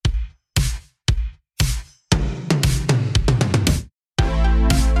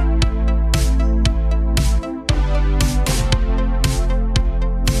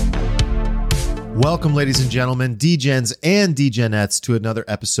Welcome, ladies and gentlemen, DGens and DGenettes, to another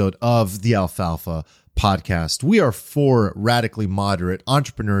episode of the Alfalfa Podcast. We are four radically moderate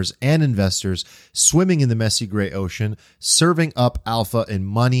entrepreneurs and investors swimming in the messy gray ocean, serving up alpha in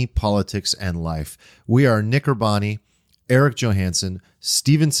money, politics, and life. We are Nick Urbani, Eric Johansson,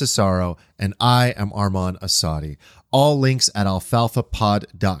 Steven Cesaro, and I am Arman Asadi. All links at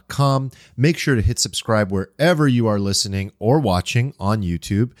alfalfapod.com. Make sure to hit subscribe wherever you are listening or watching on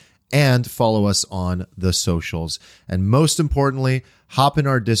YouTube, and follow us on the socials. And most importantly, hop in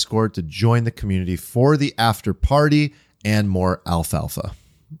our Discord to join the community for the after party and more alfalfa.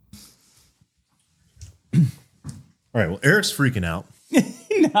 All right, well, Eric's freaking out.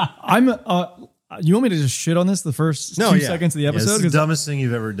 I'm you want me to just shit on this the first 2 seconds of the episode? It's the dumbest thing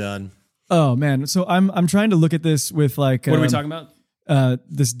you've ever done. Oh man. So I'm trying to look at this with like what are we talking about?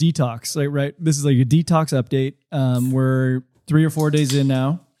 This detox. Like, right. This is like a detox update. We're 3 or 4 days in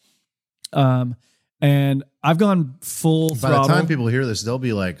now. And I've gone full throttle. By the time people hear this, they'll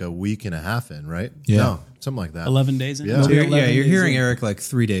be like a week and a half in, right? Yeah. No, something like that. 11 days in? Yeah. So you're hearing Eric like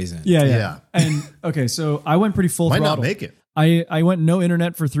 3 days in. Yeah. And okay, so I went pretty full Might throttle. not make it. I went no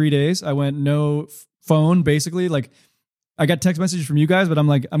internet for 3 days. I went no phone, basically. Like, I got text messages from you guys, but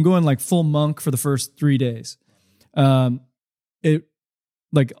I'm going like full monk for the first 3 days. It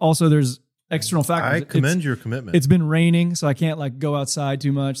like also there's external factors. I commend your commitment. It's been raining, so I can't like go outside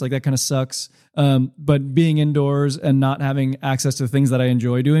too much. Like that kind of sucks. But being indoors and not having access to things that I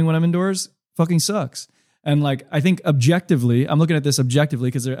enjoy doing when I'm indoors fucking sucks. And like, I think objectively, I'm looking at this objectively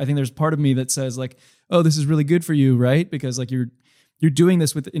because I think there's part of me that says like, oh, this is really good for you, right? Because like you're doing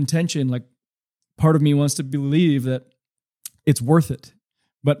this with intention. Like part of me wants to believe that it's worth it.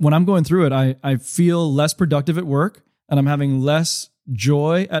 But when I'm going through it, I feel less productive at work and I'm having less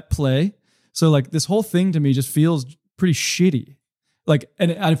joy at play. So like this whole thing to me just feels pretty shitty. Like,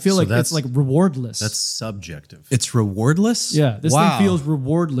 and I feel like it's like rewardless. That's subjective. It's rewardless? Yeah, this thing feels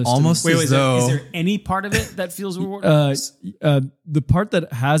rewardless. Almost Wait, as though... is there any part of it that feels rewardless? The part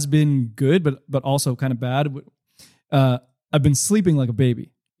that has been good, but also kind of bad, I've been sleeping like a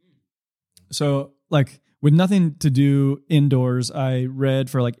baby. So like with nothing to do indoors, I read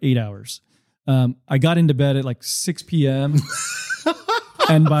for like 8 hours. I got into bed at like 6 p.m.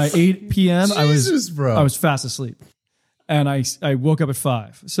 And by 8 p.m., I was fast asleep. And I woke up at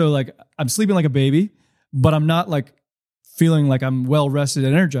 5. So like I'm sleeping like a baby, but I'm not like feeling like I'm well rested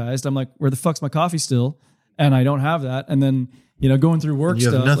and energized. I'm like, where the fuck's my coffee still? And I don't have that. And then, going through work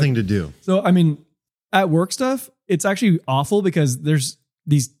stuff. You have nothing to do. So, I mean, at work stuff, it's actually awful because there's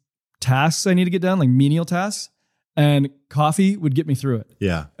these tasks I need to get done, like menial tasks, and coffee would get me through it.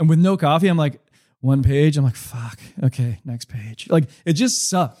 Yeah. And with no coffee, I'm like, one page, I'm like, fuck, okay, next page. Like, it just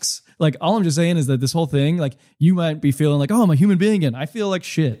sucks. Like, all I'm just saying is that this whole thing, like, you might be feeling like, oh, I'm a human being again. I feel like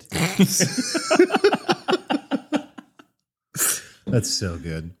shit. That's so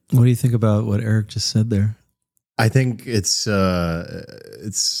good. What do you think about what Eric just said there? I think it's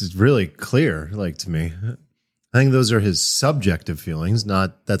really clear, like, to me. I think those are his subjective feelings.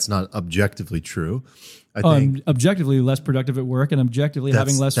 That's not objectively true. I think objectively less productive at work and objectively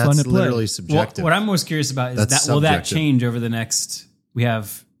having less fun at play. That's literally subjective. What I'm most curious about is will that change over the next, we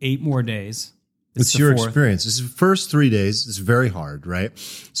have 8 more days. It's your experience. This is the first 3 days. It's very hard, right?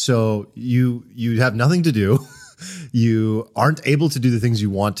 So you have nothing to do. You aren't able to do the things you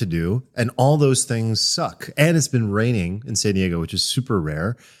want to do. And all those things suck. And it's been raining in San Diego, which is super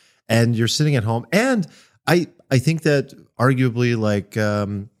rare. And you're sitting at home. And I think that arguably like,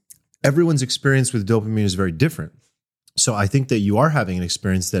 everyone's experience with dopamine is very different. So I think that you are having an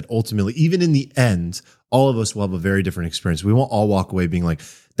experience that ultimately, even in the end, all of us will have a very different experience. We won't all walk away being like,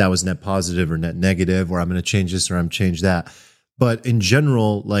 that was net positive or net negative, or I'm going to change this or I'm change that. But in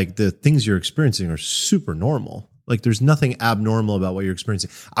general, like the things you're experiencing are super normal. Like there's nothing abnormal about what you're experiencing.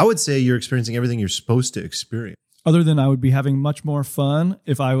 I would say you're experiencing everything you're supposed to experience. Other than I would be having much more fun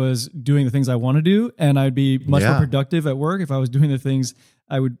if I was doing the things I want to do, and I'd be much more productive at work if I was doing the things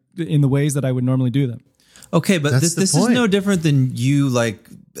I would in the ways that I would normally do them. Okay, but this is no different than you like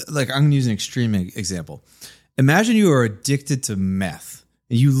I'm going to use an extreme example. Imagine you are addicted to meth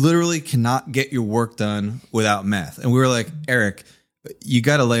and you literally cannot get your work done without meth. And we were like, Eric, you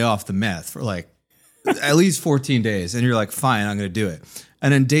got to lay off the meth for like at least 14 days. And you're like, fine, I'm going to do it.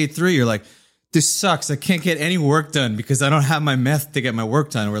 And then day 3, you're like, this sucks. I can't get any work done because I don't have my meth to get my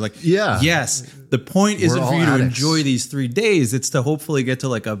work done. We're like, yes, the point isn't for you to enjoy these 3 days. It's to hopefully get to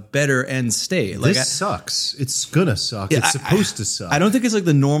like a better end state. Like, this sucks. It's going to suck. It's supposed to suck. I don't think it's like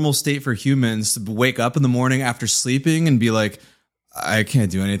the normal state for humans to wake up in the morning after sleeping and be like, I can't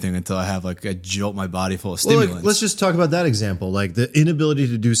do anything until I have like a jolt my body full of stimulants. Like, let's just talk about that example. Like the inability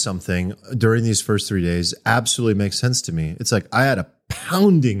to do something during these first 3 days absolutely makes sense to me. It's like I had a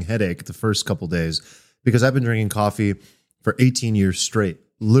pounding headache the first couple days because I've been drinking coffee for 18 years straight,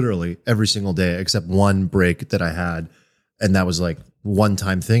 literally every single day, except one break that I had. And that was like one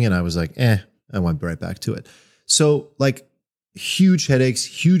time thing. And I was like, I went right back to it. So like huge headaches,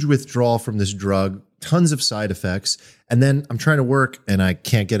 huge withdrawal from this drug, tons of side effects. And then I'm trying to work and I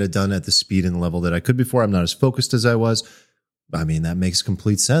can't get it done at the speed and the level that I could before. I'm not as focused as I was. I mean, that makes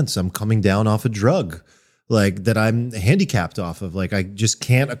complete sense. I'm coming down off a drug like that I'm handicapped off of. Like I just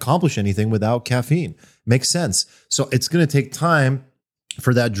can't accomplish anything without caffeine. Makes sense. So it's going to take time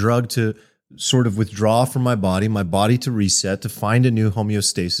for that drug to sort of withdraw from my body to reset, to find a new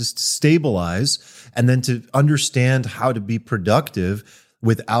homeostasis, to stabilize, and then to understand how to be productive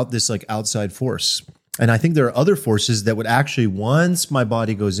without this like outside force. And I think there are other forces that would actually, once my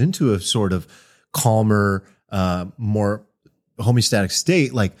body goes into a sort of calmer, more homeostatic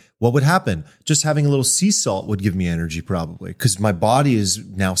state, like what would happen? Just having a little sea salt would give me energy probably because my body is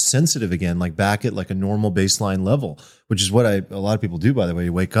now sensitive again, like back at like a normal baseline level, which is what a lot of people do, by the way.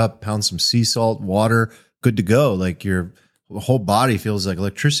 You wake up, pound some sea salt, water, good to go. Like your whole body feels like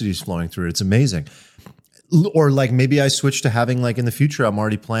electricity is flowing through it. It's amazing. Or like maybe I switch to having like in the future, I'm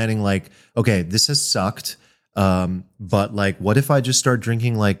already planning like, okay, this has sucked. But like, what if I just start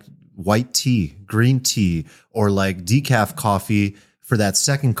drinking like white tea, green tea, or like decaf coffee for that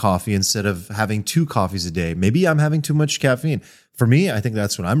second coffee instead of having 2 coffees a day? Maybe I'm having too much caffeine. For me, I think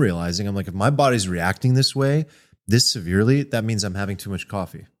that's what I'm realizing. I'm like, if my body's reacting this way, this severely, that means I'm having too much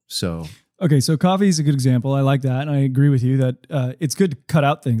coffee. So okay, so coffee is a good example. I like that. And I agree with you that it's good to cut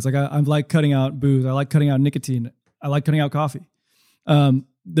out things. Like I like cutting out booze. I like cutting out nicotine. I like cutting out coffee.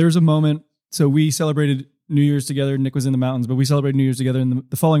 There's a moment. So we celebrated New Year's together. Nick was in the mountains, but we celebrated New Year's together. And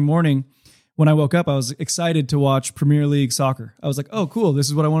the following morning, when I woke up, I was excited to watch Premier League soccer. I was like, oh, cool. This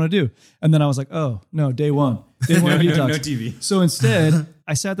is what I want to do. And then I was like, oh, no, day one of Detox. No TV. So instead,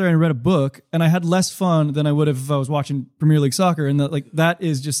 I sat there and read a book and I had less fun than I would have if I was watching Premier League soccer. And that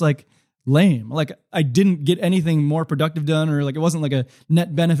is just like lame. Like I didn't get anything more productive done, or like it wasn't like a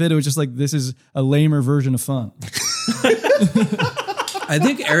net benefit. It was just like, this is a lamer version of fun. I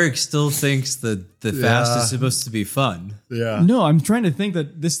think Eric still thinks that the fast is supposed to be fun. yeah. No, I'm trying to think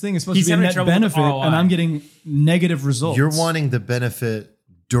that this thing is supposed to be a net benefit and I'm getting negative results. You're wanting the benefit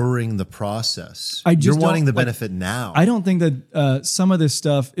during the process. You're wanting the benefit now. I don't think that some of this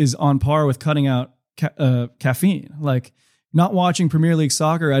stuff is on par with cutting out caffeine. Like not watching Premier League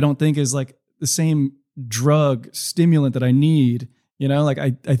soccer, I don't think is like the same drug stimulant that I need. You know, like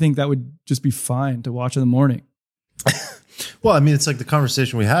I think that would just be fine to watch in the morning. Well, I mean, it's like the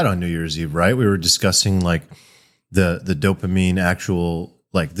conversation we had on New Year's Eve, right? We were discussing like the dopamine actual,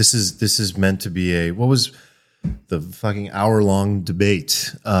 like this is meant to be what was the fucking hour-long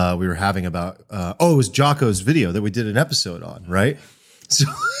debate we were having about, it was Jocko's video that we did an episode on, right? So,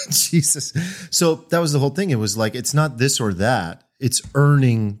 Jesus. So that was the whole thing. It was like, it's not this or that. It's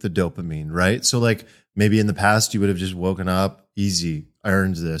earning the dopamine, right? So like maybe in the past you would have just woken up, easy, I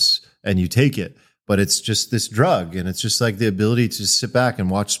earned this, and you take it. But it's just this drug, and it's just like the ability to just sit back and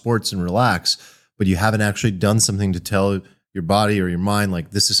watch sports and relax, but you haven't actually done something to tell your body or your mind,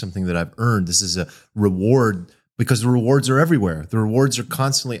 like, this is something that I've earned. This is a reward, because the rewards are everywhere. The rewards are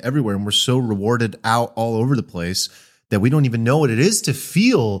constantly everywhere, and we're so rewarded out all over the place that we don't even know what it is to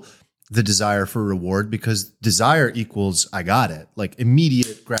feel the desire for reward, because desire equals I got it, like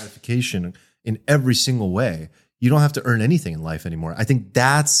immediate gratification in every single way. You don't have to earn anything in life anymore. I think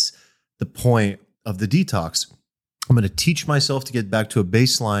that's the point of the detox. I'm going to teach myself to get back to a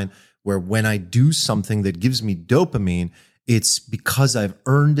baseline where when I do something that gives me dopamine, it's because I've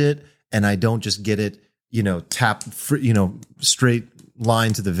earned it, and I don't just get it, straight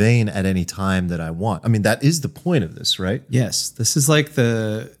line to the vein at any time that I want. I mean, that is the point of this, right? Yes. This is like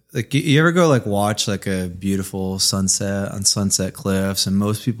you ever go like watch like a beautiful sunset on Sunset Cliffs, and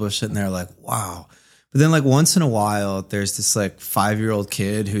most people are sitting there like, wow. But then like once in a while, there's this like 5-year-old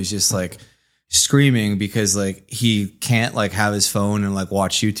kid who's just like screaming because like he can't like have his phone and like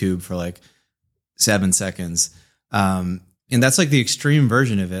watch YouTube for like 7 seconds. And that's like the extreme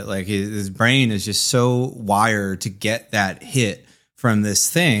version of it. Like his brain is just so wired to get that hit from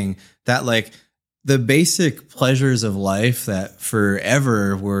this thing that like the basic pleasures of life that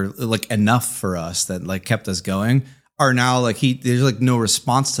forever were like enough for us, that like kept us going, are now like there's like no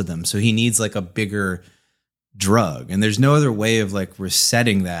response to them. So he needs like a bigger drug, and there's no other way of like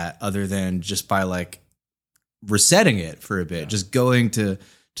resetting that other than just by like resetting it for a bit, just going to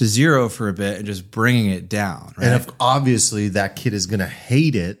to 0 for a bit and just bringing it down. Right? And obviously that kid is going to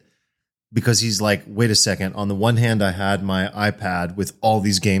hate it because he's like, wait a second. On the one hand, I had my iPad with all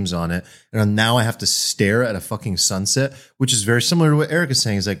these games on it, and now I have to stare at a fucking sunset, which is very similar to what Eric is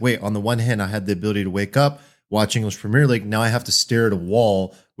saying. He's like, wait, on the one hand, I had the ability to wake up, watch English Premier League. Now I have to stare at a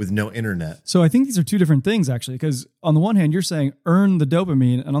wall with no internet. So I think these are two different things, actually, because on the one hand, you're saying earn the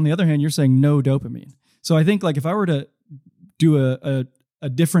dopamine, and on the other hand, you're saying no dopamine. So I think like if I were to do a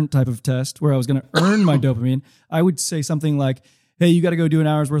different type of test where I was going to earn my dopamine, I would say something like, hey, you got to go do an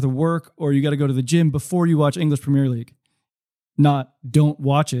hour's worth of work, or you got to go to the gym before you watch English Premier League. Not don't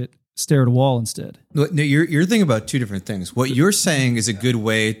watch it, stare at a wall instead. No, you're thinking about two different things. What you're saying is a good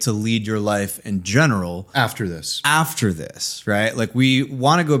way to lead your life in general. After this, right? Like we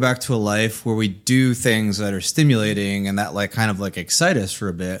want to go back to a life where we do things that are stimulating and that like kind of like excite us for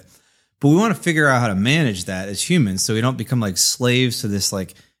a bit. But we want to figure out how to manage that as humans so we don't become like slaves to this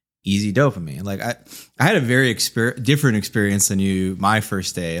like easy dopamine. Like I had a very different experience than you my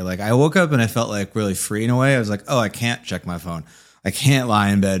first day. Like I woke up and I felt like really free in a way. I was like, oh, I can't check my phone. I can't lie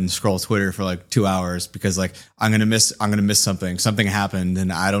in bed and scroll Twitter for like 2 hours because like I'm going to miss something. Something happened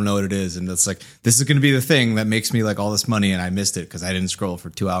and I don't know what it is. And it's like, this is going to be the thing that makes me like all this money. And I missed it because I didn't scroll for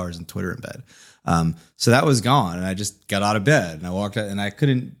 2 hours in Twitter in bed. So that was gone. And I just got out of bed and I walked out and I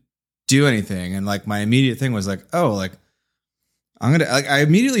couldn't do anything. And like my immediate thing was like, oh, like I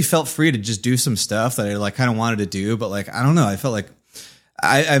immediately felt free to just do some stuff that I like kind of wanted to do. But like, I don't know. I felt like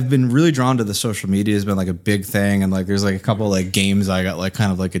I've been really drawn to the social media has been like a big thing. And like, there's like a couple like games I got like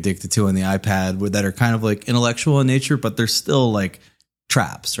kind of like addicted to on the iPad that are kind of like intellectual in nature, but they're still like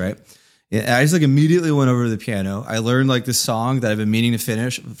traps. Right. I just like immediately went over to the piano. I learned like this song that I've been meaning to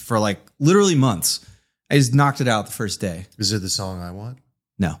finish for like literally months. I just knocked it out the first day. Is it the song I want?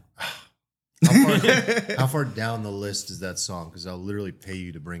 No. How far down the list is that song? Because I'll literally pay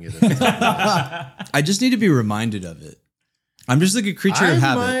you to bring it at the top of the list. I just need to be reminded of it. I'm just like a creature of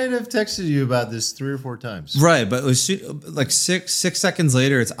habit. I might have texted you about this 3 or 4 times. Right, but it was like six seconds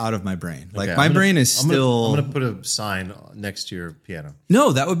later, it's out out of my brain. Like my brain is still... I'm going to put a sign next to your piano.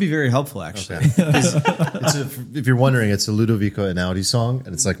 No, that would be very helpful, actually. Okay. If you're wondering, it's a Ludovico Einaudi song,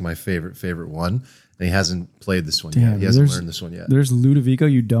 and it's like my favorite one. And he hasn't played this one yet. He hasn't learned this one yet. There's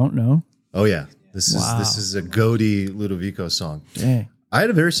Ludovico you don't know? Oh, yeah. This is a Godi Ludovico song. Dang. I had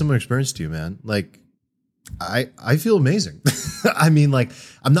a very similar experience to you, man. Like, I feel amazing. I mean, like,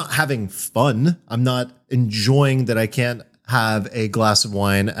 I'm not having fun. I'm not enjoying that I can't have a glass of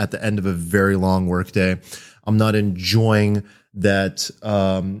wine at the end of a very long workday. I'm not enjoying that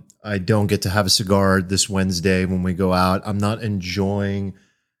I don't get to have a cigar this Wednesday when we go out. I'm not enjoying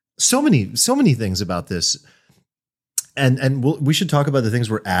so many things about this. And we should talk about the things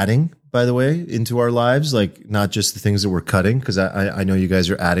we're adding, by the way, into our lives, like not just the things that we're cutting, because I know you guys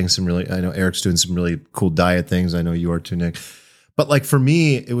are adding I know Eric's doing some really cool diet things. I know you are too, Nick. But like for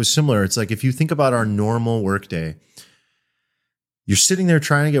me, it was similar. It's like if you think about our normal workday, you're sitting there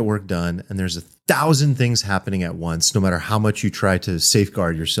trying to get work done, and there's 1,000 things happening at once, no matter how much you try to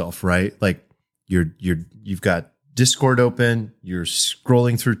safeguard yourself, right? Like you've got Discord open, you're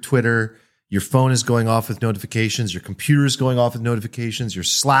scrolling through Twitter, your phone is going off with notifications. Your computer is going off with notifications. Your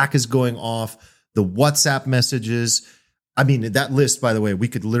Slack is going off. The WhatsApp messages. I mean, that list, by the way,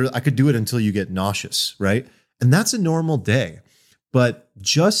 I could do it until you get nauseous, right? And that's a normal day. But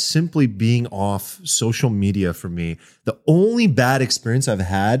just simply being off social media for me, the only bad experience I've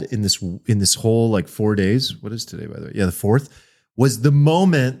had in this whole like 4 days, what is today, by the way? Yeah, the 4th, was the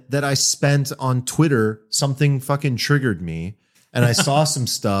moment that I spent on Twitter. Something fucking triggered me and I saw some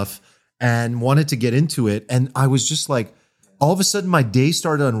stuff and wanted to get into it. And I was just like, all of a sudden my day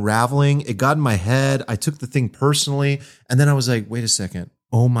started unraveling. It got in my head. I took the thing personally. And then I was like, wait a second.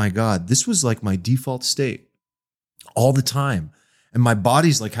 Oh my God, this was like my default state all the time. And my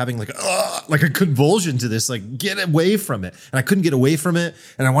body's like having like a convulsion to this, like get away from it. And I couldn't get away from it.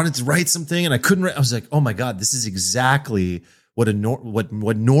 And I wanted to write something and I couldn't I was like, oh my God, this is exactly what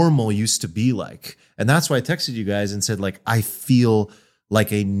normal used to be like. And that's why I texted you guys and said like, I feel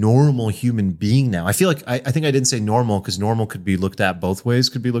like a normal human being now. I feel like, I think I didn't say normal because normal could be looked at both ways,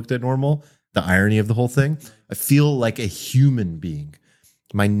 could be looked at normal, the irony of the whole thing. I feel like a human being.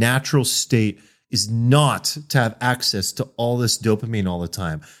 My natural state is not to have access to all this dopamine all the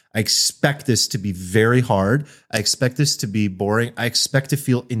time. I expect this to be very hard. I expect this to be boring. I expect to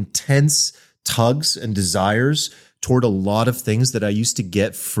feel intense tugs and desires toward a lot of things that I used to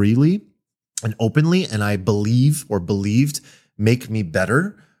get freely and openly, and I believed make me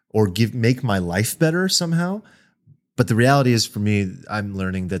better or make my life better somehow. But the reality is for me, I'm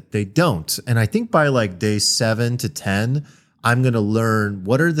learning that they don't. And I think by like day 7 to 10, I'm going to learn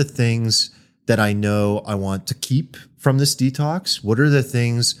what are the things that I know I want to keep from this detox. What are the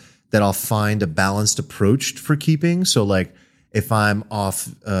things that I'll find a balanced approach for keeping? So like if I'm off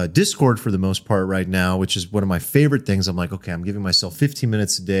Discord for the most part right now, which is one of my favorite things, I'm like, okay, I'm giving myself 15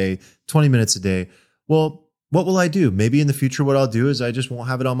 minutes a day, 20 minutes a day. Well, what will I do? Maybe in the future, what I'll do is I just won't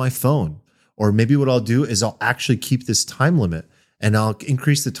have it on my phone. Or maybe what I'll do is I'll actually keep this time limit and I'll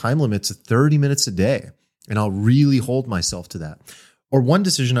increase the time limit to 30 minutes a day. And I'll really hold myself to that. Or one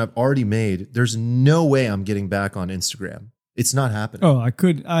decision I've already made, there's no way I'm getting back on Instagram. It's not happening. Oh,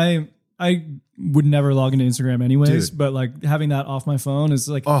 I would never log into Instagram anyways, Dude. but like having that off my phone is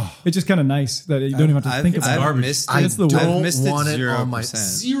like, it's just kind of nice that you don't even have to think about garbage. I It's the don't worst. want it on my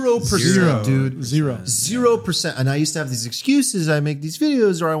 0%, dude. 0%. And I used to have these excuses. I make these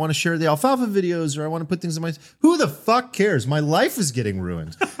videos, or I want to share the alfalfa videos, or I want to put things in my. Who the fuck cares? My life is getting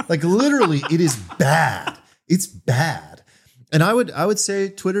ruined. Like literally, it is bad. It's bad. And I would say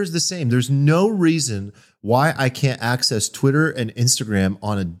Twitter's the same. There's no reason why I can't access Twitter and Instagram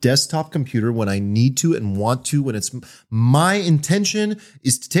on a desktop computer when I need to and want to, when it's my intention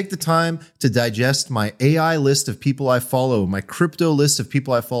is to take the time to digest my AI list of people I follow, my crypto list of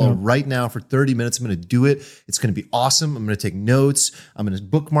people I follow right now for 30 minutes. I'm going to do it. It's going to be awesome. I'm going to take notes. I'm going to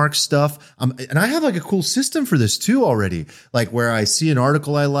bookmark stuff. And I have like a cool system for this too already. Like where I see an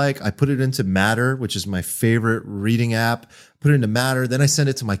article I like, I put it into Matter, which is my favorite reading app. Put it into Matter, then I send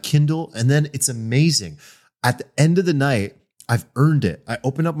it to my Kindle, and then it's amazing. At the end of the night, I've earned it. I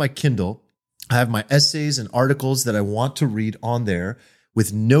open up my Kindle, I have my essays and articles that I want to read on there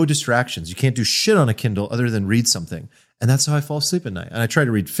with no distractions. You can't do shit on a Kindle other than read something. And that's how I fall asleep at night. And I try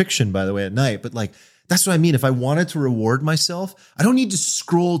to read fiction, by the way, at night, but like, that's what I mean. If I wanted to reward myself, I don't need to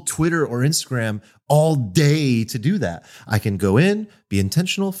scroll Twitter or Instagram all day to do that. I can go in, be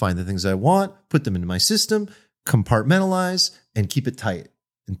intentional, find the things I want, put them into my system, compartmentalize, and keep it tight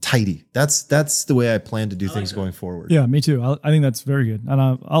and tidy. That's the way I plan to do things going forward. Yeah, me too. I think that's very good, and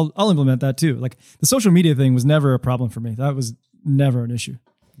I'll implement that too. Like the social media thing was never a problem for me. That was never an issue.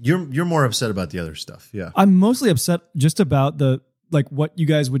 You're more upset about the other stuff. Yeah, I'm mostly upset just about the like what you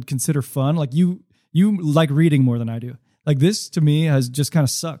guys would consider fun. Like you like reading more than I do. Like this to me has just kind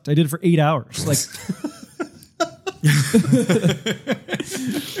of sucked. I did it for 8 hours. Like.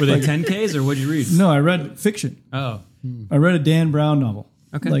 Were they 10Ks or what'd you read? No, I read fiction. Oh. I read a Dan Brown novel.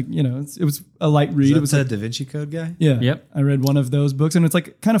 Okay. Like, you know, it was a light read. It was that Da Vinci Code guy? Yeah. Yep. I read one of those books and it's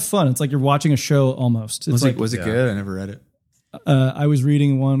like kind of fun. It's like you're watching a show almost. It's Was it good? I never read it. I was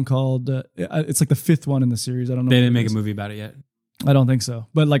reading one called, it's like the 5th one in the series. I don't know. They didn't make a movie about it yet. I don't think so.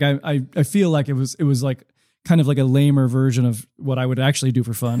 But like, I feel like it was like kind of like a lamer version of what I would actually do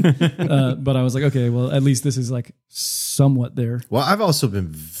for fun. But I was like, okay, well, at least this is like somewhat there. Well, I've also been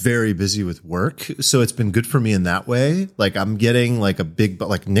very busy with work, so it's been good for me in that way. Like I'm getting like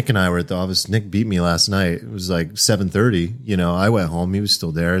like Nick and I were at the office. Nick beat me last night. It was like 7:30. You know, I went home. He was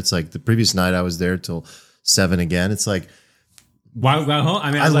still there. It's like the previous night I was there till 7 again. It's like, why go home?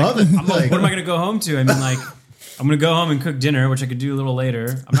 I mean, I love it. I'm like, what am I going to go home to? I mean, like, I'm going to go home and cook dinner, which I could do a little later.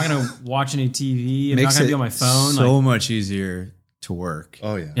 I'm not going to watch any TV. I'm not going to be on my phone. So much easier to work.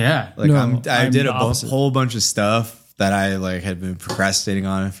 oh yeah. Yeah. Like No, I did a the opposite. whole bunch of stuff that I like had been procrastinating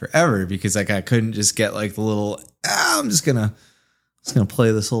on forever because like I couldn't just get like the little I'm just gonna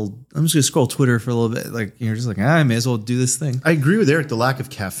play this whole. I'm just gonna scroll Twitter for a little bit. Like you're just like I may as well do this thing. I agree with Eric. The lack of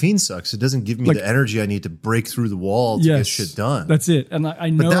caffeine sucks. It doesn't give me Like- the energy I need to break through the wall to get shit done. That's it. And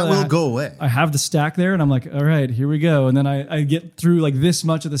I know but that will go away. I have the stack there and I'm like, all right, here we go. And then I get through like this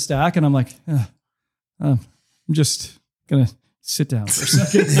much of the stack and I'm like, I'm just going to sit down for a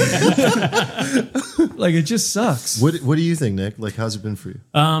second. Like it just sucks. What do you think, Nick? Like, how's it been for you?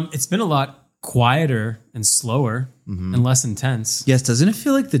 It's been a lot quieter and slower and less intense. Yes, doesn't it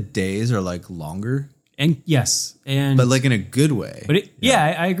feel like the days are like longer? And yes. And But like in a good way. But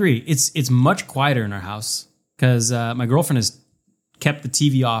I agree. It's much quieter in our house because my girlfriend has kept the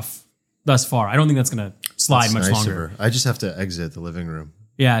TV off thus far. I don't think that's going to slide That's much nice of longer. her. I just have to exit the living room.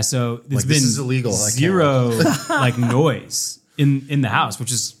 Yeah, so it's Like, been this is illegal. I can't zero like noise in the house,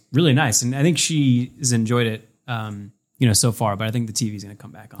 which is really nice, and I think she has enjoyed it. So far, but I think the TV's going to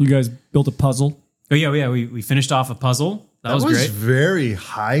come back on. You guys built a puzzle. Oh yeah. We finished off a puzzle. That was great. Very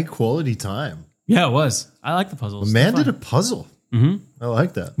high quality time. Yeah, it was. I like the puzzles. A man did a puzzle. Mm-hmm. I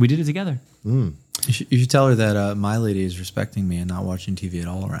like that. We did it together. You should tell her that my lady is respecting me and not watching TV at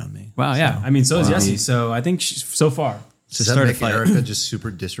all around me. Wow, yeah. I mean, so is Yessie. So I think she's, so far. Does that make Erica just super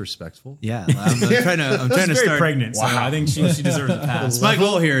disrespectful? Yeah, I'm trying to Very start pregnant. So I think she deserves a pass. My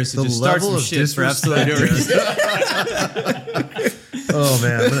goal here is to just start some shit for absolutely no reason. Oh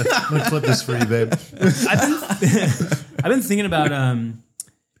man, I'm gonna clip this for you, babe. I've been thinking about, on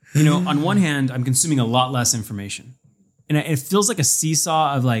one hand, I'm consuming a lot less information. And it feels like a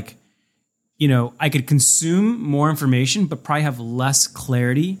seesaw of like, I could consume more information, but probably have less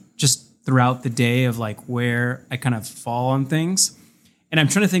clarity just throughout the day of like where I kind of fall on things. And I'm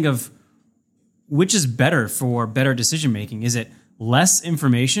trying to think of which is better for better decision making. Is it less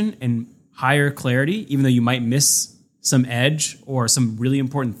information and higher clarity, even though you might miss some edge or some really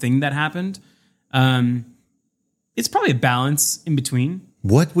important thing that happened? It's probably a balance in between.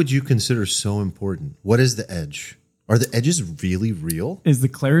 What would you consider so important? What is the edge? Are the edges really real? Is the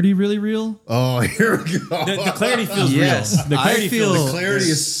clarity really real? Oh, here we go. The clarity feels Yes. real. The clarity The clarity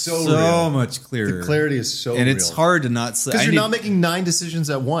is so real. much clearer. The clarity is so and real. it's hard to not sleep. Because you're not making 9 decisions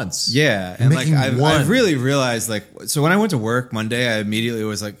at once. Yeah, You're and like making I've one. really realized, like, so when I went to work Monday, I immediately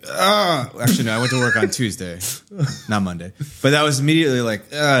was like, actually no, I went to work on Tuesday, not Monday, but that was immediately like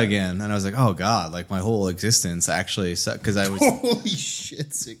again, and I was like, oh god, like my whole existence actually sucked because I was Holy shit,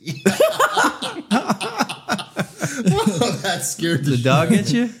 Ziggy. Oh, that scared the dog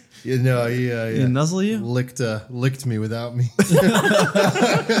get you, He nuzzle you. licked me without me.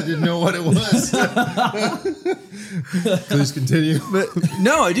 I didn't know what it was. Please continue. But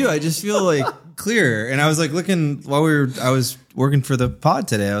no, I do. I just feel like clearer. And I was like looking while I was working for the pod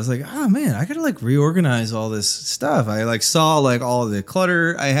today. I was like, oh man, I gotta like reorganize all this stuff. I like saw like all the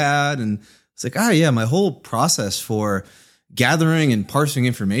clutter I had, and it's like, my whole process for gathering and parsing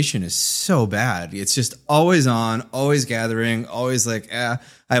information is so bad. It's just always on, always gathering, always like, I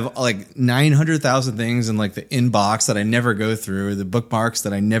have like 900,000 things in like the inbox that I never go through, the bookmarks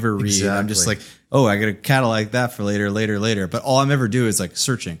that I never read. Exactly. I'm just like, oh, I got to catalog that for later. But all I'm ever do is like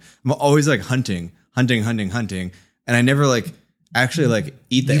searching. I'm always like hunting. And I never like actually like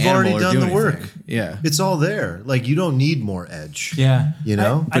eat the You've animal already or done do the work. anything. Yeah. It's all there. Like you don't need more edge. Yeah. You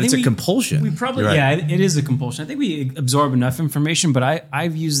know? I But it's think a compulsion. We probably, You're right. it is a compulsion. I think we absorb enough information, but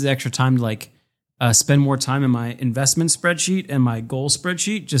I've used the extra time to like spend more time in my investment spreadsheet and my goal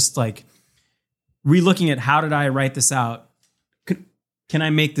spreadsheet, just like re-looking at how did I write this out? Can I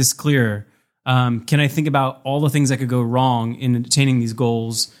make this clearer? Can I think about all the things that could go wrong in attaining these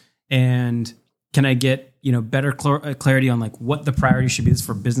goals? And can I get, better clarity on like what the priority should be? This is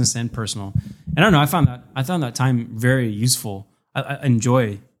for business and personal. And I don't know, I found that time very useful. I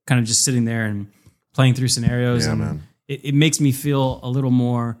enjoy kind of just sitting there and playing through scenarios. Yeah, and man. It makes me feel a little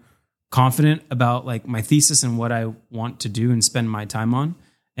more confident about like my thesis and what I want to do and spend my time on.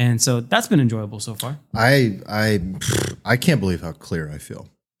 And so that's been enjoyable so far. I can't believe how clear I feel.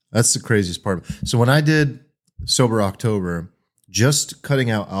 That's the craziest part. So when I did Sober October, just cutting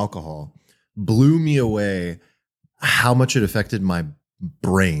out alcohol blew me away how much it affected my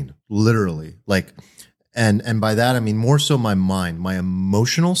brain, literally. Like, and by that, I mean more so my mind, my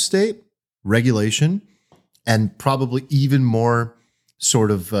emotional state, regulation, and probably even more sort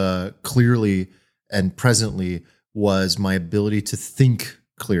of clearly and presently was my ability to think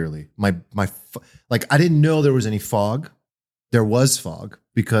clearly. Like I didn't know there was any fog. There was fog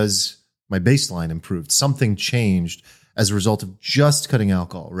because my baseline improved. Something changed as a result of just cutting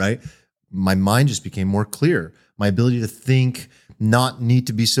alcohol, right? My mind just became more clear. My ability to think, not need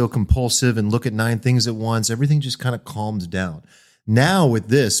to be so compulsive and look at 9 things at once. Everything just kind of calmed down. Now with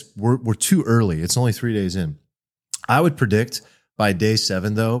this, we're too early. It's only 3 days in. I would predict by day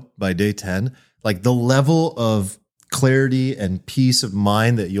 7, though, by day 10, like the level of clarity and peace of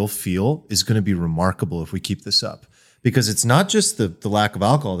mind that you'll feel is going to be remarkable if we keep this up. Because it's not just the lack of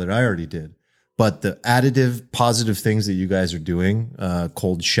alcohol that I already did, but the additive positive things that you guys are doing,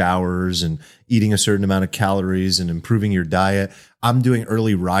 cold showers and eating a certain amount of calories and improving your diet. I'm doing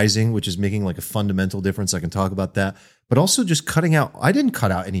early rising, which is making like a fundamental difference. I can talk about that. But also just cutting out, I didn't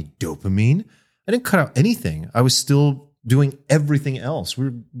cut out any dopamine. I didn't cut out anything. I was still doing everything else. We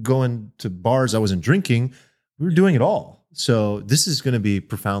were going to bars. I wasn't drinking. We were doing it all. So this is going to be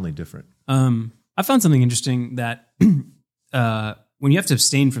profoundly different. I found something interesting that when you have to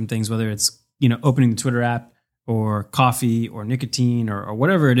abstain from things, whether it's opening the Twitter app or coffee or nicotine or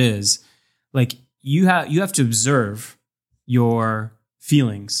whatever it is, like you have to observe your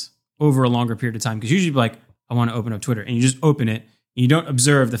feelings over a longer period of time. Because usually, like, I want to open up Twitter, and you just open it, and you don't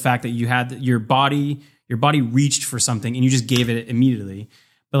observe the fact that you had your body reached for something, and you just gave it immediately.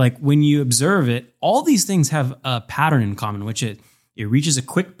 But like when you observe it, all these things have a pattern in common, which it reaches a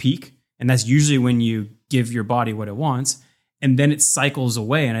quick peak, and that's usually when you give your body what it wants. And then it cycles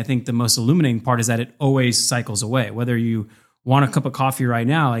away. And I think the most illuminating part is that it always cycles away. Whether you want a cup of coffee right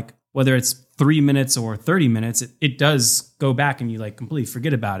now, like whether it's 3 minutes or 30 minutes, it does go back and you like completely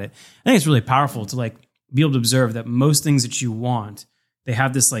forget about it. I think it's really powerful to like be able to observe that most things that you want they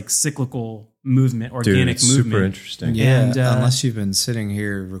have this like cyclical movement, organic it's movement. super interesting. Yeah, And, unless you've been sitting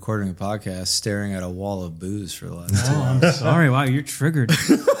here recording a podcast, staring at a wall of booze for the last 2 hours. I'm sorry. Wow, you're triggered.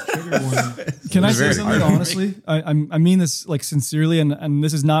 Triggered one. Can I say very something hard. honestly? I mean this like sincerely, and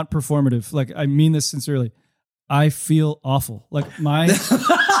this is not performative. Like I mean this sincerely. I feel awful. Like my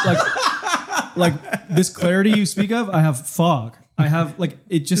like this clarity you speak of. I have fog. I have like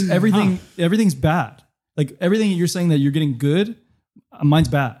it just everything's bad. Like everything you're saying that you're getting good, mine's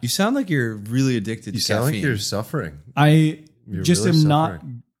bad. You sound like you're really addicted You to sound caffeine. like you're suffering. I You're just really am not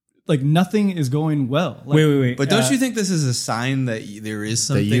suffering. like nothing is going well. Like, Wait. But don't you think this is a sign that there is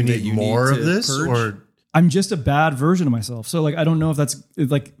That something you need more need of to this, purge? or I'm just a bad version of myself. So like I don't know if that's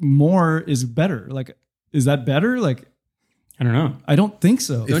like more is better. Like is that better? Like I don't know. I don't think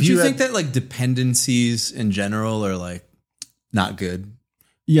so. don't you you had- think that like dependencies in general are like not good?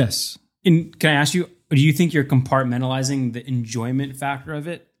 Yes. And can I ask you, do you think you're compartmentalizing the enjoyment factor of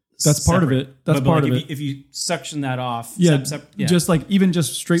it? That's part of it. That's But part like of if it. You, if you suction that off, Yeah, yeah. just like even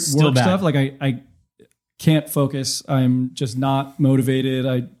just straight Still work bad. stuff. Like I can't focus. I'm just not motivated.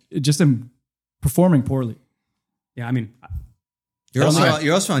 I just am performing poorly. Yeah, I mean, You're Okay.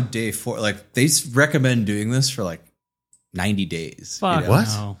 also on day 4. Like they recommend doing this for like 90 days. fuck What?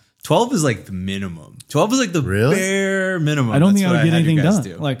 no. 12 is like the minimum. 12 is like the Really? bare minimum. I don't That's think I what would get had you anything guys done.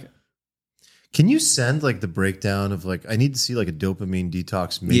 do. Like can you send like the breakdown of like I need to see like a dopamine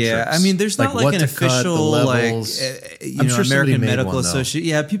detox matrix? yeah, I mean, there's not like what an to cut, the official levels. I'm sure somebody American made Medical one, though. Association.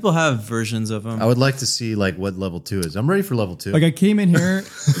 Yeah, people have versions of them. I would like to see like what level 2 is. I'm ready for level 2. I came in here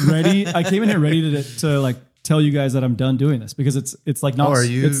ready. I came in here ready to like tell you guys that I'm done doing this because it's like not Oh, are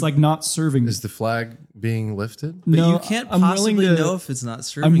you- it's like not serving me. Is the flag being lifted? but No, you can't I'm willing possibly to- know if it's not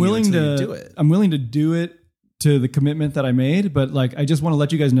serving I'm you willing until to you do it. I'm willing to do it to the commitment that I made, but like I just want to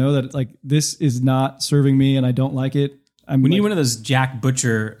let you guys know that like this is not serving me and I don't like it. We need one of those Jack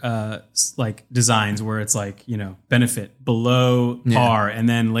Butcher like designs where it's like, you know, benefit below par, and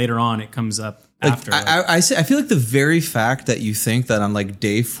then later on it comes up Like, after. I feel like the very fact that you think that on like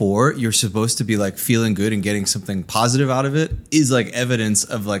day 4 you're supposed to be like feeling good and getting something positive out of it is like evidence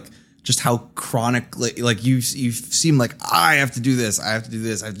of like just how chronic like you seem like I have to do this, I have to do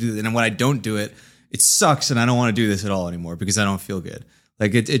this, I have to do this, and when I don't do it, it sucks, and I don't want to do this at all anymore because I don't feel good.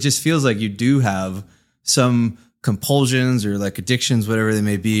 Like it just feels like you do have some compulsions or like addictions, whatever they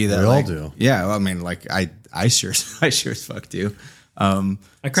may be. That We all like, do. Yeah, well, I mean, like I sure as fuck do.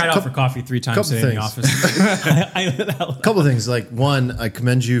 I cried out for coffee 3 times couple today in the things. office. A couple of things. Like one, I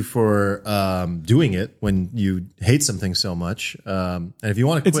commend you for doing it when you hate something so much. And if you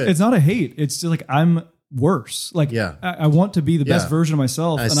want to quit, it's not a hate. It's just like I'm worse. Like Yeah. I want to be the best Yeah. version of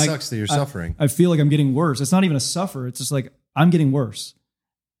myself. it and sucks that you're suffering. I feel like I'm getting worse. It's not even a suffer. It's just like I'm getting worse.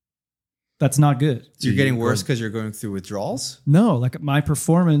 That's not good. So you're getting worse because you're going through withdrawals. No, like my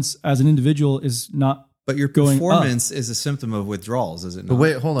performance as an individual is not. But your Going performance is a symptom of withdrawals, is it not? But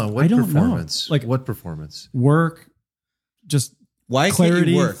wait, hold on. What I don't know. performance? Like- what performance? Work, just Why clarity, can't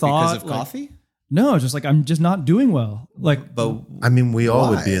you work? thought, Because of like- coffee? no, just like I'm just not doing well. Like But I mean, we all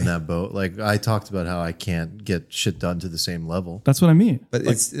would be Why? in that boat. Like I talked about how I can't get shit done to the same level. that's what I mean. but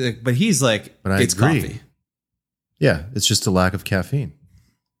it's but he's like But I it's agree. coffee. Yeah, it's just a lack of caffeine.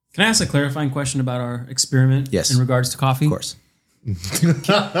 Can I ask a clarifying question about our experiment? Yes. In regards to coffee? Of course.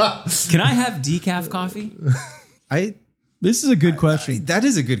 Can I have decaf coffee? This is a good question. That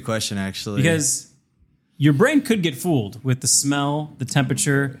is a good question, actually. Because your brain could get fooled with the smell, the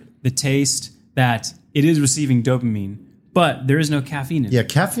temperature, the taste, that it is receiving dopamine, but there is no caffeine in it. Yeah,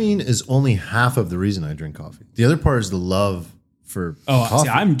 caffeine is only half of the reason I drink coffee. The other part is the love for Oh, coffee.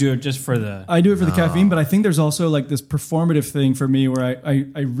 see, I'm doing it just for the. I do it for the caffeine, but I think there's also like this performative thing for me where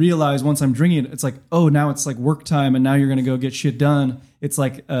I realize once I'm drinking it, it's like, oh, now it's like work time and now you're going to go get shit done. It's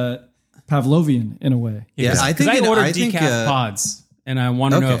like Pavlovian in a way. Yeah, I think I ordered I think, decaf pods, and I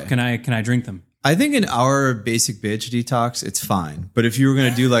want to know okay. if can I drink them? I think in our basic bitch detox, it's fine. But if you were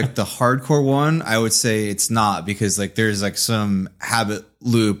going to do like the hardcore one, I would say it's not, because like there's like some habit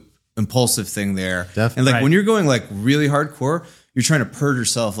loop impulsive thing there. Definitely. And like Right. when you're going like really hardcore, you're trying to purge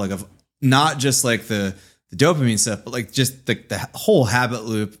yourself like of not just like the dopamine stuff, but like just the whole habit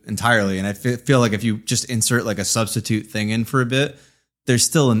loop entirely. And I feel like if you just insert like a substitute thing in for a bit, there's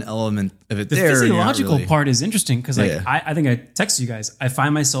still an element of it The there. and you're not physiological really- part is interesting because like Yeah. I think I texted you guys. I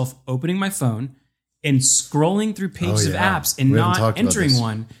find myself opening my phone and scrolling through pages of yeah. apps and We haven't not talked about entering this.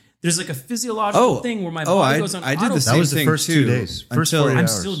 one. There's like a physiological thing where my body goes on I did the autopilot. same That was the thing first 2 too, days. First until 48 I'm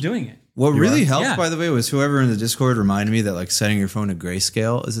hours. still doing it. What really helped, Yeah. by the way, was whoever in the Discord reminded me that like setting your phone to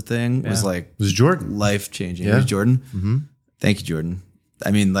grayscale is a thing was like It was Jordan. life changing. Yeah. It was Jordan. Mm-hmm. Thank you, Jordan.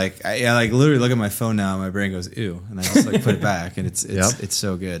 I mean, like I literally look at my phone now and my brain goes, ew. And I just like put it back and it's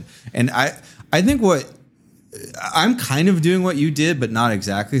so good. And I think I'm kind of doing what you did, but not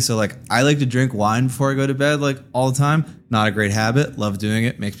exactly. So like I like to drink wine before I go to bed, like all the time. Not a great habit. Love doing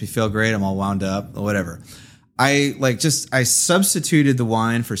it. Makes me feel great. I'm all wound up or whatever. I substituted the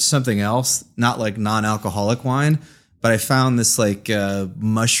wine for something else, not like non-alcoholic wine, but I found this like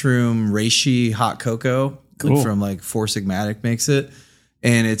mushroom reishi hot cocoa from like Four Sigmatic makes it.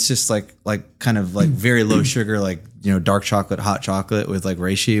 And it's just like kind of like very low sugar, like, you know, dark chocolate, hot chocolate with like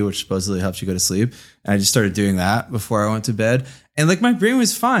reishi, which supposedly helps you go to sleep. And I just started doing that before I went to bed. And like my brain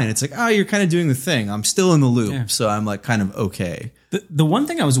was fine. It's like, oh, you're kind of doing the thing. I'm still in the loop. Yeah. So I'm like kind of okay. The one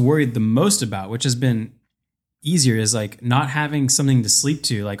thing I was worried the most about, which has been easier, is like not having something to sleep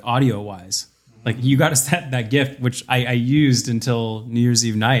to, like audio wise. Like you got us that gift, which I used until New Year's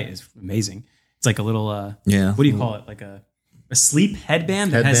Eve night. Is amazing. It's like a little, what do you call it? Like a sleep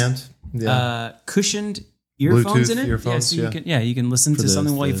headband that has cushioned earphones Bluetooth in it. Earphones, you can listen to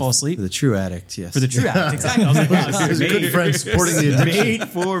something while you fall asleep. For the true addict, yes. For the true addict, exactly. I was like, wow, this is a good friend supporting the addiction. Made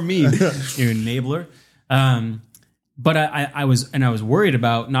for me, you enabler. But I was worried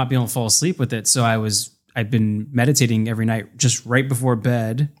about not being able to fall asleep with it. So I've been meditating every night just right before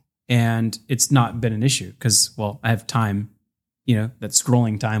bed, and it's not been an issue because, well, I have time. You know, that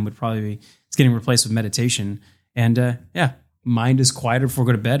scrolling time would probably be, it's getting replaced with meditation, and mind is quieter before I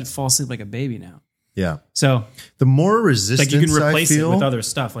go to bed. Fall asleep like a baby now. Yeah. So the more resistance, like you can replace I feel, it with other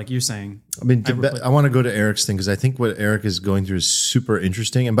stuff, like you're saying. I mean, I want to go to Eric's thing because I think what Eric is going through is super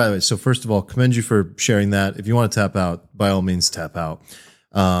interesting. And by the way, so first of all, commend you for sharing that. If you want to tap out, by all means, tap out.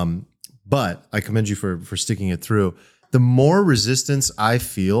 But I commend you for sticking it through. The more resistance I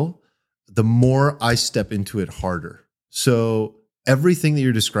feel, the more I step into it harder. So everything that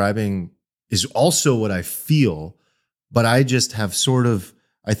you're describing is also what I feel, but I just have sort of,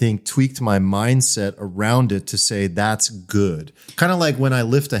 I think, tweaked my mindset around it to say that's good. Kind of like when I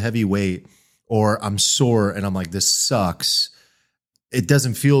lift a heavy weight or I'm sore and I'm like, this sucks. It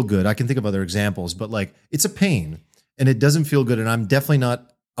doesn't feel good. I can think of other examples, but like it's a pain and it doesn't feel good. And I'm definitely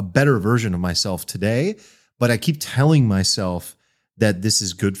not a better version of myself today, but I keep telling myself that this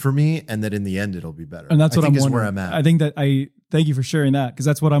is good for me and that in the end it'll be better. And that's what I'm wondering. Where I'm at. I think that thank you for sharing that, because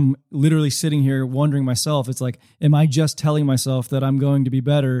that's what I'm literally sitting here wondering myself. It's like, am I just telling myself that I'm going to be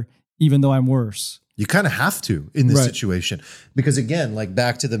better even though I'm worse? You kind of have to in this situation, because again, like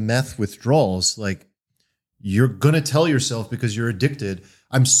back to the meth withdrawals, like you're going to tell yourself because you're addicted,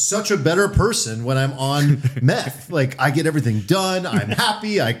 I'm such a better person when I'm on meth. Like I get everything done. I'm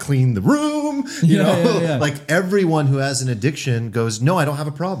happy. I clean the room. You know, like everyone who has an addiction goes, no, I don't have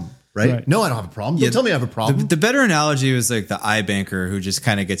a problem. Right? No, I don't have a problem. Don't tell me I have a problem. The better analogy was like the eye banker who just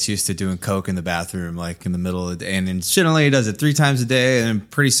kind of gets used to doing coke in the bathroom, like in the middle of the day. And then generally he does it 3 times a day. And then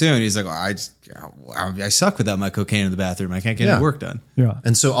pretty soon he's like, I suck without my cocaine in the bathroom. I can't get any work done. Yeah.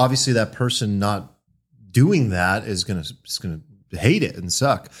 And so obviously that person not doing that is going to hate it and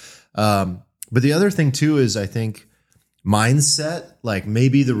suck. But the other thing too is I think mindset, like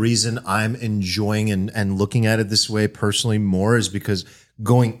maybe the reason I'm enjoying and looking at it this way personally more is because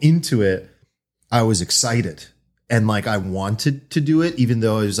going into it, I was excited and like I wanted to do it, even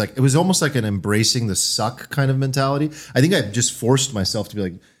though it was almost like an embracing the suck kind of mentality. I think I just forced myself to be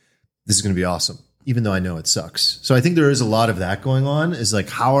like, this is going to be awesome, even though I know it sucks. So I think there is a lot of that going on, is like,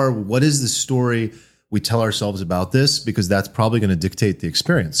 what is the story we tell ourselves about this? Because that's probably going to dictate the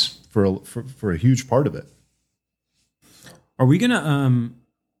experience for a huge part of it. Are we going to,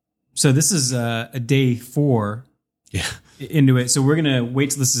 so this is a day 4. Yeah. Into it. So we're going to wait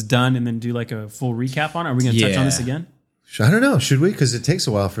till this is done and then do like a full recap on it. Are we going to touch on this again? I don't know. Should we? Because it takes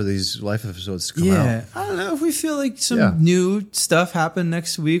a while for these life episodes to come out. I don't know if we feel like some new stuff happen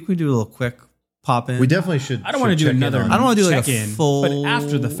next week. We do a little quick pop in. We definitely should. I don't want to do another. I don't want to do like a full, but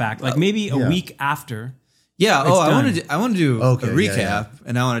after the fact, like maybe a week after. Yeah. I want to do a recap,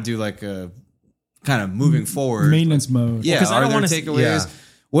 and I want to do like a kind of moving forward maintenance mode. Yeah. Because I don't want to takeaways. Yeah.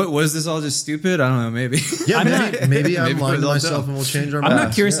 What was this all just stupid? I don't know. Maybe. Yeah. Maybe I'm lying to myself, and we'll change our. I'm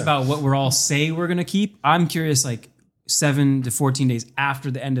not curious about what we're all say we're going to keep. I'm curious, like 7 to 14 days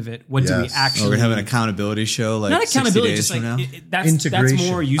after the end of it, what do we actually? We're gonna have an accountability show, like not accountability, 60 days just like from now. That's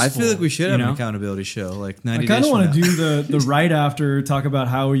more useful. I feel like we should have an accountability show, like 90 days. I kind of want to do the right after, talk about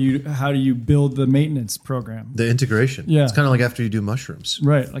how do you build the maintenance program, the integration. Yeah, it's kind of like after you do mushrooms,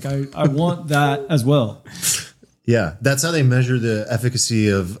 right? Like I want that as well. Yeah, that's how they measure the efficacy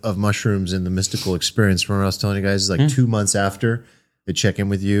of mushrooms in the mystical experience. Remember I was telling you guys, like 2 months after, they check in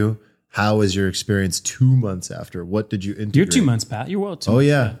with you. How is your experience 2 months after? What did you integrate? You're 2 months, Pat. You're well 2 months. Oh,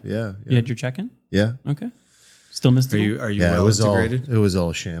 yeah. You had your check-in? Yeah. Okay. Still mystical? Are you well integrated? It was all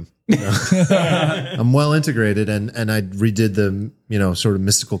a sham. I'm well integrated, and I redid the sort of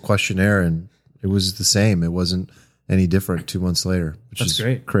mystical questionnaire, and it was the same. It wasn't any different 2 months later, which That's is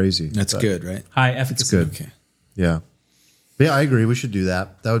great. Crazy. That's good, right? High efficacy. It's good. Okay. Yeah. But yeah, I agree. We should do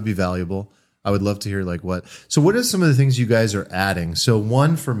that. That would be valuable. I would love to hear what are some of the things you guys are adding? So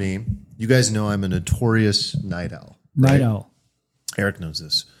one for me, you guys know I'm a notorious night owl. Night right? owl. Eric knows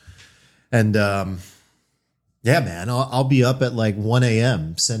this. And yeah, man, I'll be up at 1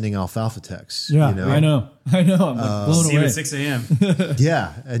 a.m. sending alfalfa texts. Yeah, I know. I'm blown See you away. at 6 a.m.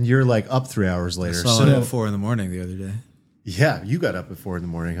 Yeah, and you're up 3 hours later. So at 4 a.m. the other day. Yeah, you got up at 4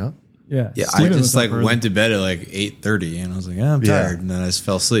 a.m, huh? Yeah, Yeah, Steven I just was up early. went to bed at 8:30, and I was like, I'm tired, and then I just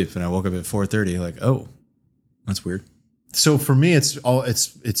fell asleep, and I woke up at 4:30, oh, that's weird. So for me, it's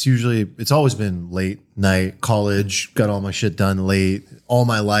always been late night, college, got all my shit done late. All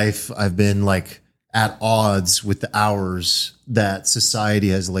my life, I've been at odds with the hours that society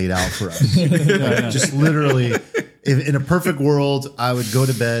has laid out for us. Just literally, in a perfect world, I would go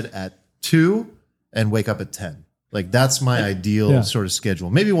to bed at 2 and wake up at 10. That's my ideal sort of schedule,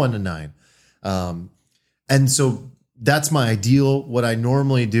 maybe 1 to 9. And so that's my ideal. What I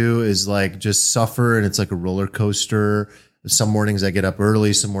normally do is just suffer, and it's a roller coaster. Some mornings I get up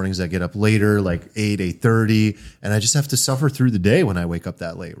early, some mornings I get up later, 8:30, and I just have to suffer through the day when I wake up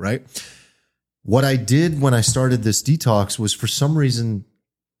that late, right? What I did when I started this detox was, for some reason,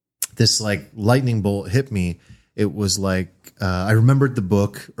 this lightning bolt hit me. It was I remembered the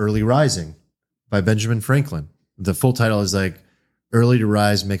book Early Rising by Benjamin Franklin. The full title is Early to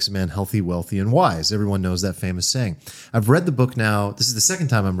Rise Makes a Man Healthy, Wealthy, and Wise. Everyone knows that famous saying. I've read the book now. This is the second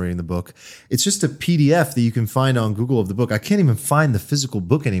time I'm reading the book. It's just a PDF that you can find on Google of the book. I can't even find the physical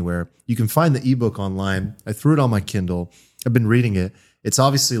book anywhere. You can find the ebook online. I threw it on my Kindle. I've been reading it. It's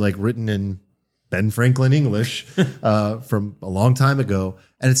obviously written in Ben Franklin English from a long time ago.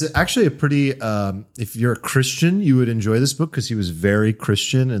 And it's actually a pretty, if you're a Christian, you would enjoy this book because he was very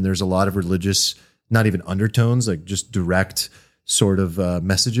Christian, and there's a lot of religious, not even undertones, just direct sort of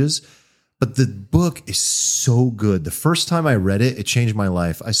messages. But the book is so good. The first time I read it, it changed my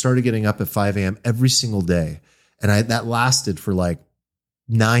life. I started getting up at 5 a.m. every single day. And that lasted for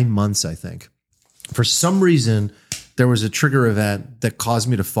 9 months, I think. For some reason, there was a trigger event that caused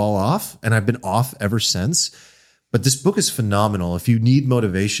me to fall off, and I've been off ever since. But this book is phenomenal. If you need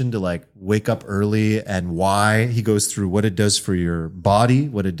motivation to wake up early and why, he goes through what it does for your body,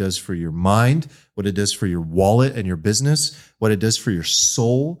 what it does for your mind, what it does for your wallet and your business, what it does for your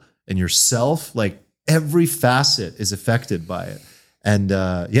soul and yourself. Every facet is affected by it. And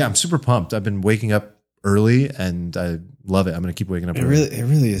yeah, I'm super pumped. I've been waking up early, and I love it. I'm going to keep waking up early. It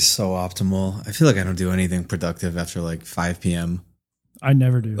really is so optimal. I feel I don't do anything productive after 5 p.m. I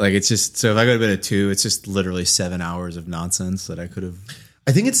never do. It's just, so if I go to bed at 2, it's just literally 7 hours of nonsense that I could have.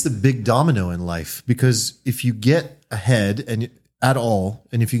 I think it's the big domino in life, because if you get ahead and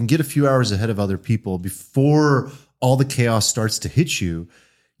if you can get a few hours ahead of other people before all the chaos starts to hit you,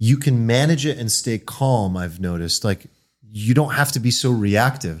 you can manage it and stay calm. I've noticed you don't have to be so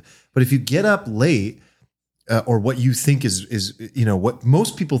reactive. But if you get up late, or what you think is what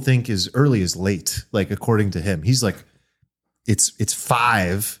most people think is early is late, according to him, he's it's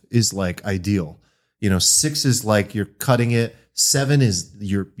 5 is ideal. 6 is you're cutting it. 7 is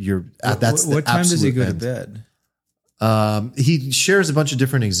you're at that's the what time does he go end. to bed? He shares a bunch of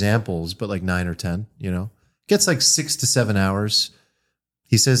different examples, but 9 or 10, gets 6 to 7 hours.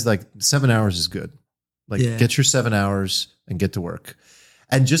 He says 7 hours is good. Get your 7 hours and get to work.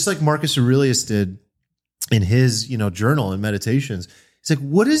 And just like Marcus Aurelius did in his, journal and meditations, he's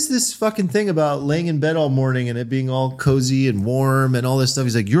what is this fucking thing about laying in bed all morning and it being all cozy and warm and all this stuff?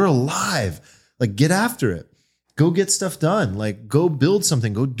 He's you're alive. Get after it. Go get stuff done. Go build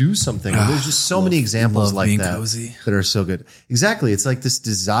something. Go do something. And there's just so many examples like that cozy. That are so good. Exactly. It's this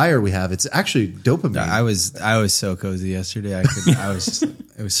desire we have. It's actually dopamine. I was so cozy yesterday.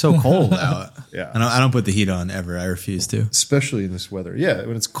 It was so cold out. Yeah. I don't put the heat on ever. I refuse to. Especially in this weather. Yeah.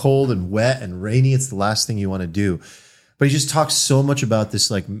 When it's cold and wet and rainy, it's the last thing you want to do. But he just talks so much about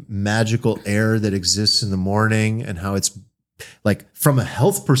this magical air that exists in the morning, and how it's from a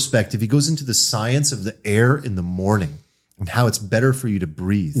health perspective. He goes into the science of the air in the morning and how it's better for you to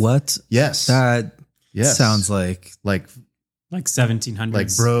breathe. What? Yes. That sounds like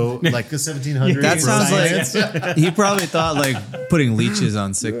 1700s. Bro, the 1700s. That sounds like he probably thought putting leeches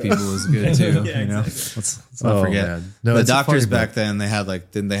on sick people was good too. Let's not forget. Man. No, the doctors back then, they had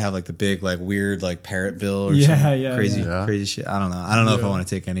didn't they have the big weird parrot bill or something crazy shit. I don't know if I want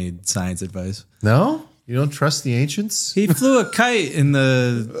to take any science advice. No, you don't trust the ancients? He flew a kite in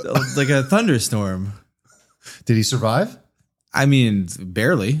a thunderstorm. Did he survive? I mean,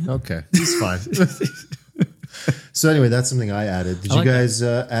 barely. Okay, he's fine. So anyway, that's something I added. Did you guys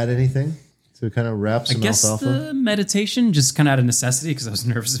add anything to kind of wrap some alfalfa? The meditation just kind of out of necessity because I was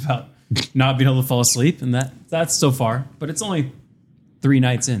nervous about not being able to fall asleep, and that's so far. But it's only 3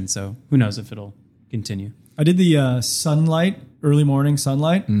 nights in, so who knows if it'll continue. I did the sunlight, early morning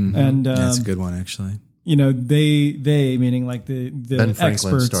sunlight, and That's a good one, actually. You know, they meaning like the Ben Franklin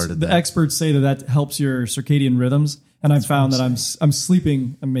experts. started the that. experts say that helps your circadian rhythms, and I've found that I'm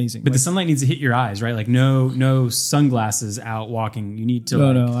sleeping amazing. But the sunlight needs to hit your eyes, right? Like no sunglasses out walking. You need to.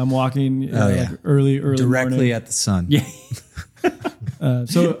 No, I'm walking like early Directly morning. at the sun. Yeah.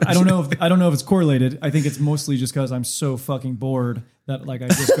 So I don't know if it's correlated. I think it's mostly just because I'm so fucking bored that like I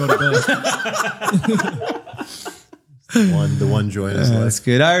just go to bed. The one joy in his life. That's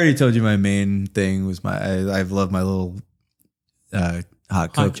good. I already told you my main thing was I've loved my little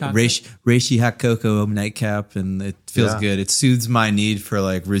hot cocoa, reishi hot cocoa nightcap, and it feels good. It soothes my need for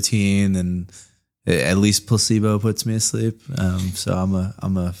like routine, and at least placebo puts me asleep. So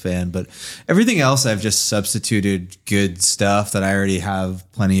I'm a fan. But everything else, I've just substituted good stuff that I already have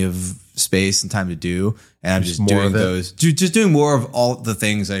plenty of space and time to do, and I'm just doing those. Just doing more of all the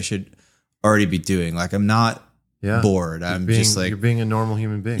things I should already be doing. Like I'm not bored. You're being a normal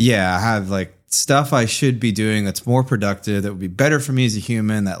human being. Yeah, I have like stuff I should be doing that's more productive, that would be better for me as a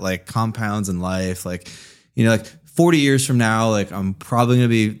human, that like compounds in life. Like, you know, like 40 years from now, like I'm probably going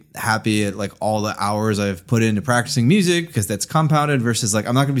to be happy at like all the hours I've put into practicing music because that's compounded versus like,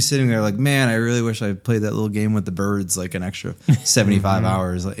 I'm not going to be sitting there like, man, I really wish I played that little game with the birds, like an extra 75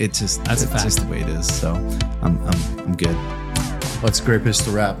 hours. Like, it's just the way it is. So I'm good. That's a great place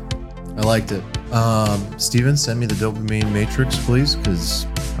to wrap. I liked it. Steven, send me the dopamine matrix, please, because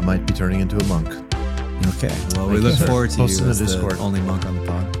I might be turning into a monk. Okay. Well, we look forward to you Post in the as Discord. the only monk on the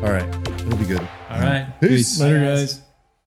pod. All right. It'll be good. All right. Peace. Later, guys.